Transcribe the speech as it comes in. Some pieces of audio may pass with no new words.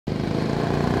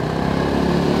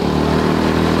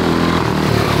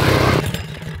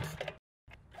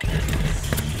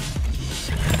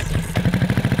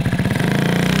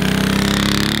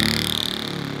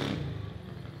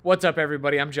What's up,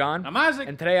 everybody? I'm John. I'm Isaac.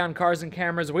 And today on Cars and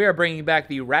Cameras, we are bringing back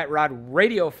the Rat Rod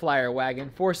Radio Flyer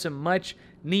Wagon for some much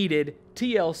needed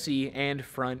TLC and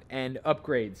front end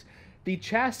upgrades. The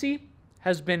chassis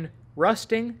has been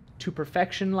rusting to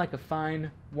perfection like a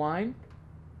fine wine.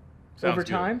 Sounds over good.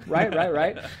 time,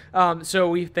 right. So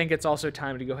we think it's also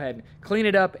time to go ahead and clean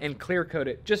it up and clear coat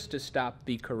it just to stop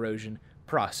the corrosion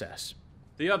process.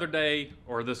 The other day,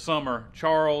 or this summer,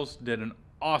 Charles did an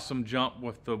awesome jump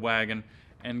with the wagon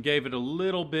and gave it a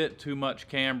little bit too much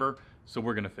camber, so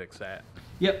we're gonna fix that.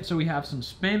 Yep, so we have some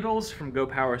spindles from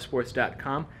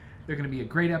GoPowerSports.com. They're gonna be a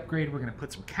great upgrade. We're gonna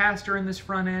put some caster in this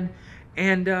front end,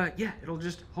 and yeah, it'll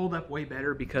just hold up way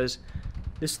better because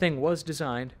this thing was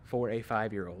designed for a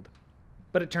 5-year-old,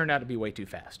 but it turned out to be way too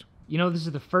fast. You know, this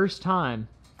is the first time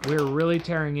we're really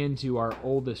tearing into our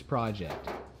oldest project.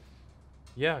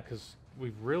 Yeah, because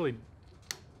we've really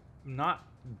not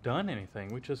done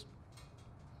anything. We just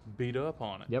beat up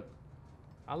on it. Yep.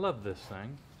 I love this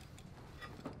thing.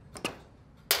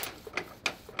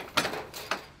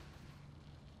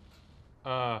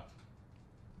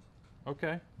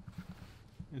 Okay.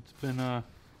 It's been,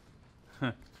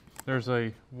 there's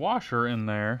a washer in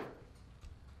there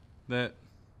that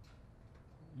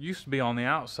used to be on the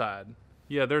outside.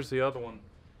 Yeah, there's the other one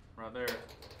right there.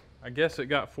 I guess it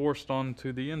got forced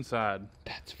onto the inside.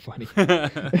 That's funny.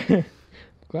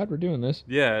 Glad we're doing this.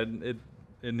 Yeah,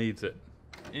 it needs it.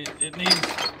 It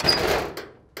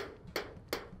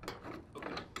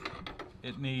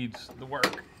needs the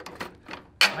work.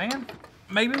 Man,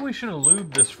 maybe we should have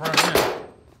lubed this front end.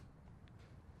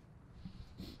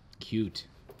 Cute.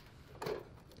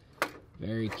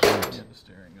 Very cute. Yeah, the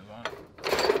steering is on.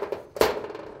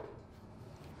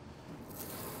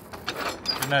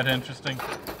 Isn't that interesting?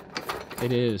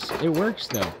 It is. It works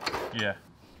though. Yeah.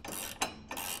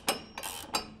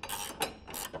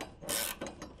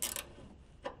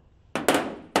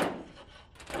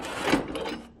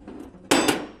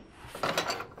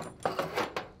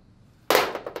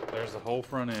 There's the whole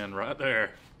front end right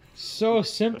there. So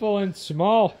simple and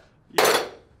small. Yeah.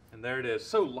 And there it is.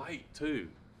 So light too.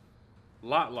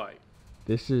 Lot light.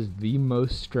 This is the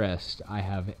most stressed I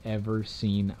have ever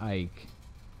seen Ike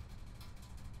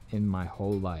in my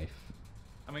whole life.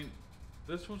 I mean,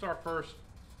 this was our first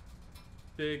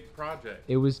big project.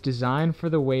 It was designed for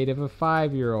the weight of a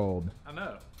 5-year-old. I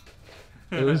know.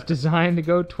 It was designed to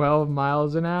go 12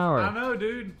 miles an hour. I know,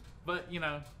 dude. But, you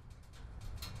know,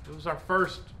 it was our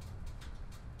first...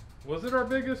 Was it our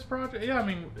biggest project? Yeah, I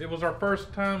mean, it was our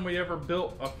first time we ever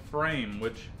built a frame,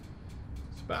 which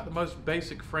is about the most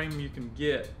basic frame you can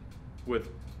get with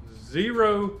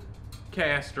zero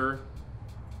caster,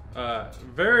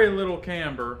 very little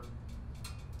camber,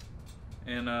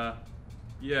 and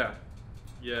yeah,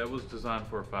 it was designed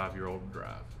for a 5-year-old to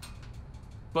drive.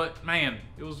 But man,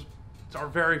 it's our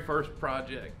very first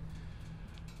project.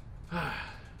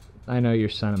 I know you're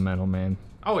sentimental, man.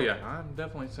 Oh yeah, I'm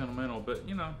definitely sentimental, but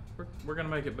you know, we're gonna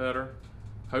make it better.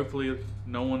 Hopefully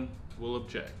no one will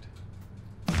object.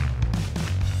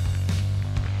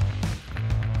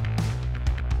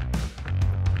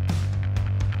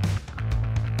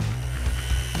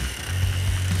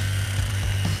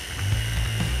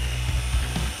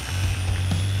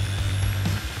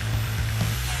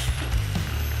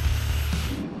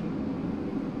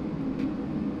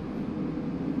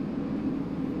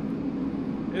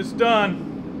 It's done.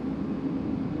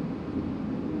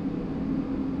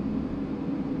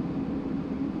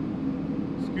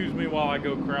 Excuse me while I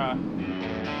go cry.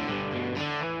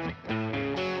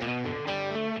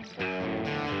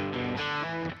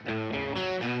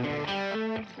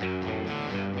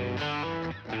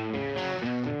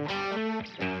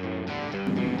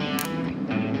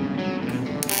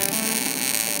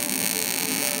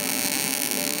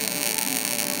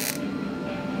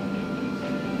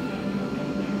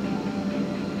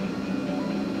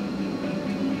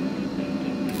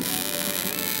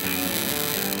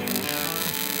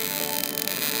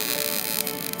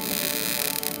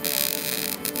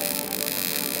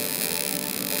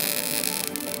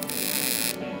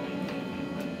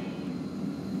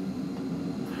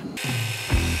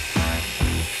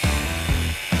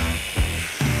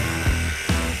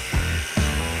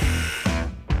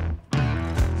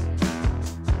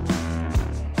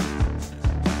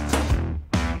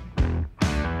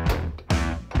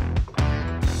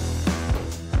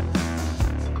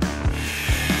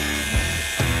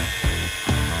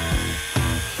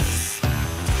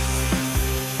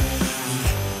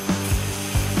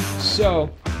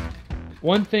 So,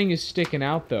 one thing is sticking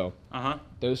out though.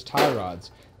 Those tie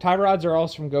rods. Tie rods are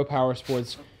also from Go Power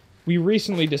Sports. We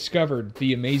recently discovered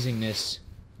the amazingness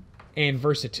and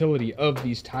versatility of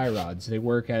these tie rods. They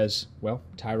work as, well,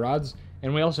 tie rods,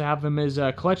 and we also have them as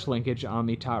clutch linkage on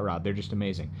the tot rod. They're just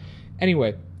amazing.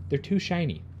 Anyway, they're too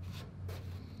shiny.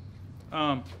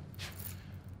 Well,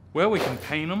 we can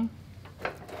paint them,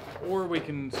 or we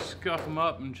can scuff them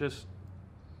up and just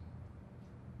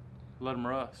let them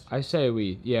rust. I say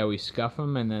we scuff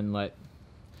them and then let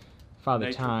Father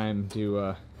Nature. Time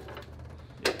do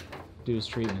his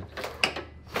treatment.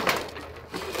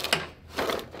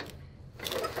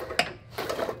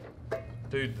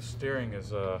 Dude, the steering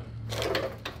is a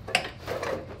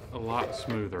lot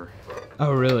smoother.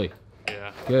 Oh, really?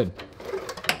 Yeah. Good.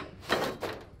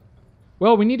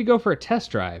 Well, we need to go for a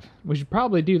test drive. We should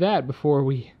probably do that before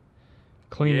we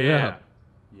clean it up.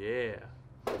 Yeah.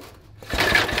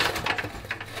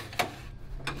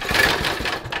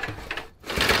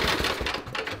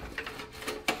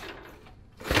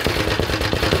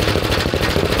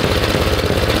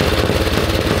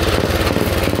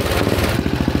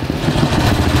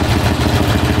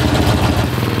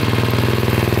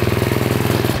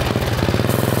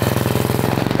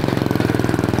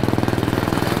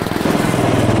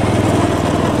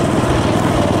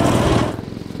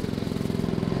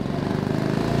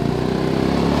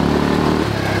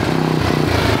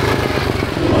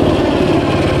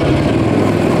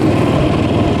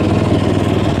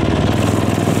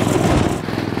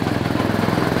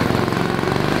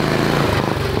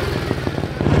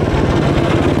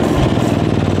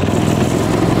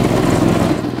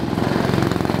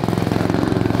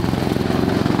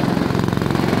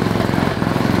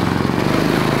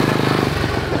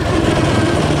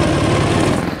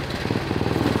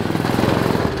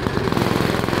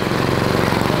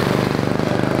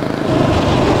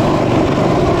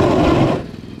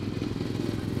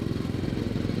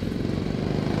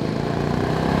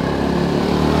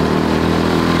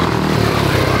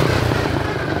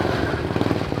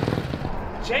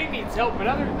 Help, but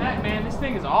other than that, man, this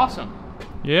thing is awesome.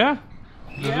 Yeah?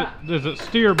 Does it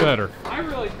steer better? I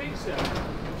really think so.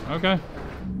 Okay.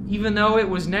 Even though it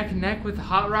was neck and neck with the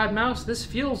Hot Rod mouse, this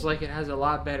feels like it has a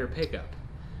lot better pickup.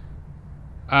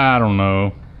 I don't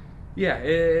know. Yeah,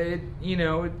 I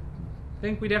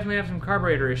think we definitely have some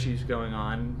carburetor issues going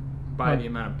on by the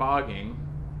amount of bogging.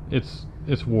 It's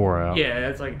wore out. Yeah,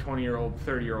 it's like a 20-year-old,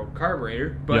 30-year-old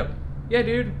carburetor. But yeah,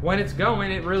 dude, when it's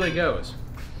going, it really goes.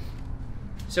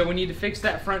 So we need to fix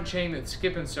that front chain that's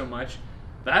skipping so much.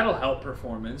 That'll help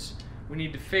performance. We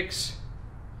need to fix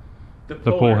the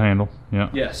pull handle. Yeah.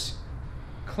 Yes.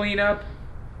 Clean up,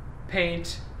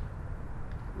 paint,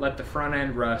 let the front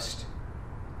end rust,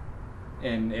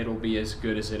 and it'll be as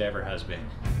good as it ever has been.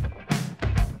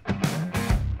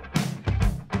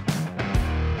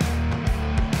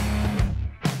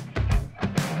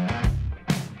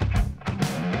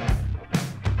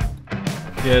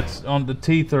 Yeah, it's on the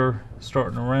teeth are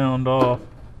starting to round off.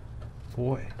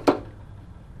 Boy,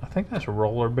 I think that's a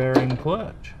roller bearing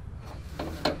clutch.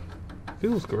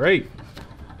 Feels great.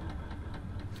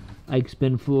 Ike's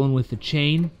been fooling with the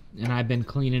chain, and I've been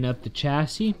cleaning up the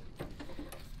chassis.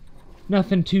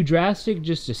 Nothing too drastic,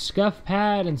 just a scuff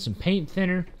pad and some paint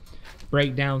thinner.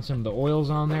 Break down some of the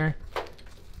oils on there.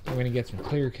 We're gonna get some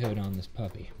clear coat on this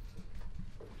puppy.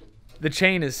 The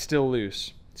chain is still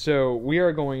loose. So we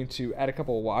are going to add a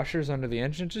couple of washers under the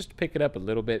engine just to pick it up a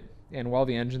little bit. And while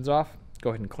the engine's off, go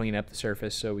ahead and clean up the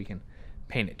surface so we can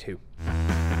paint it too.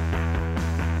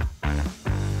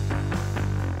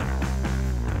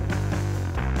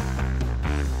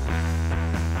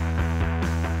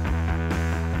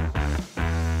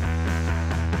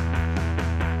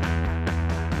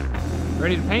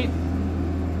 Ready to paint?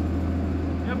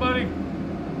 Yeah, buddy.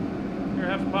 Here,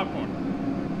 have some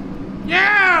popcorn.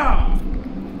 Yeah!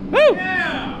 Woo!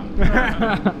 Yeah!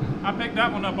 I picked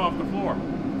that one up off the floor.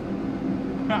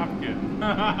 I'm kidding.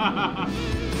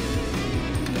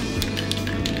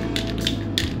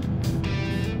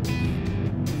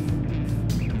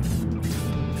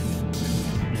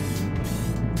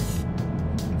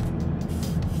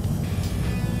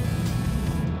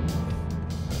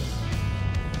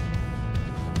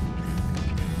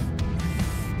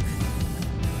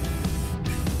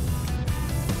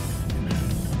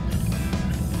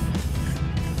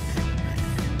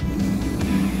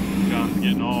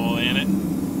 Getting all in it.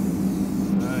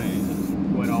 Alright,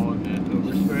 what, all in that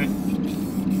overspray?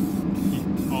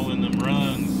 All in them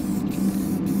runs.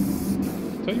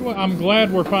 Tell you what, I'm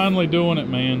glad we're finally doing it,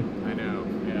 man. I know,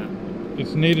 yeah.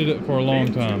 It's needed it for a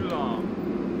long time. Too long.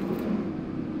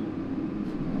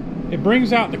 It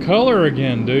brings out the color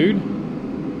again, dude.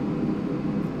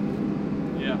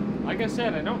 Yeah, like I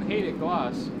said, I don't hate it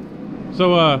gloss.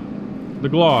 So, the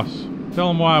gloss. Tell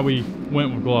them why we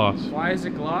went with gloss. Why is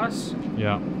it gloss?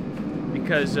 Yeah.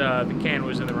 Because the can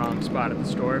was in the wrong spot at the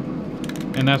store.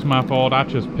 And that's my fault. I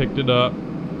just picked it up.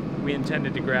 We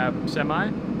intended to grab semi,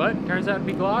 but it turns out to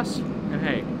be gloss. And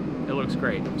hey, it looks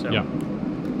great. So yeah.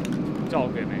 It's all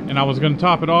good, man. And I was going to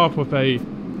top it off with a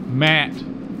matte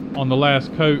on the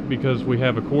last coat because we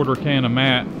have a quarter can of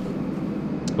matte.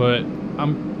 But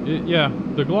yeah,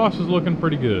 the gloss is looking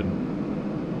pretty good.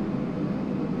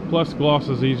 Plus, gloss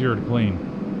is easier to clean.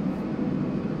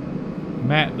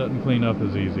 Matte doesn't clean up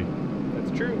as easy.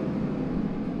 That's true.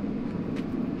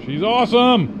 She's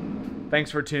awesome!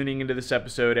 Thanks for tuning into this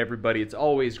episode, everybody. It's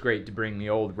always great to bring the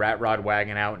old Rat Rod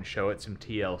Wagon out and show it some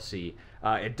TLC.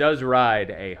 It does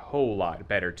ride a whole lot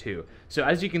better, too. So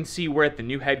as you can see, we're at the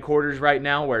new headquarters right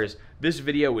now, whereas this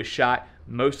video was shot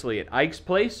mostly at Ike's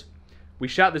place. We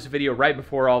shot this video right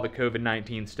before all the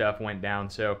COVID-19 stuff went down,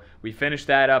 so we finished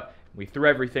that up, we threw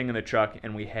everything in the truck,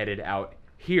 and we headed out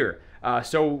here.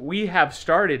 So we have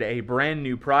started a brand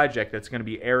new project that's going to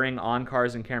be airing on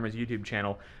Cars and Cameras YouTube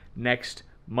channel next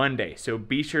Monday. So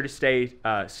be sure to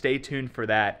stay tuned for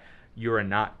that. You're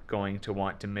not going to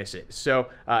want to miss it. So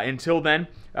until then,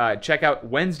 check out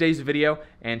Wednesday's video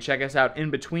and check us out in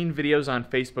between videos on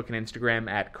Facebook and Instagram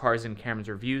at Cars and Cameras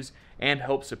Reviews, and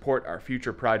help support our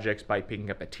future projects by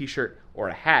picking up a t-shirt or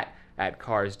a hat at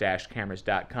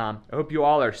cars-cameras.com. I hope you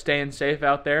all are staying safe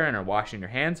out there and are washing your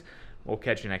hands. We'll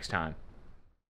catch you next time.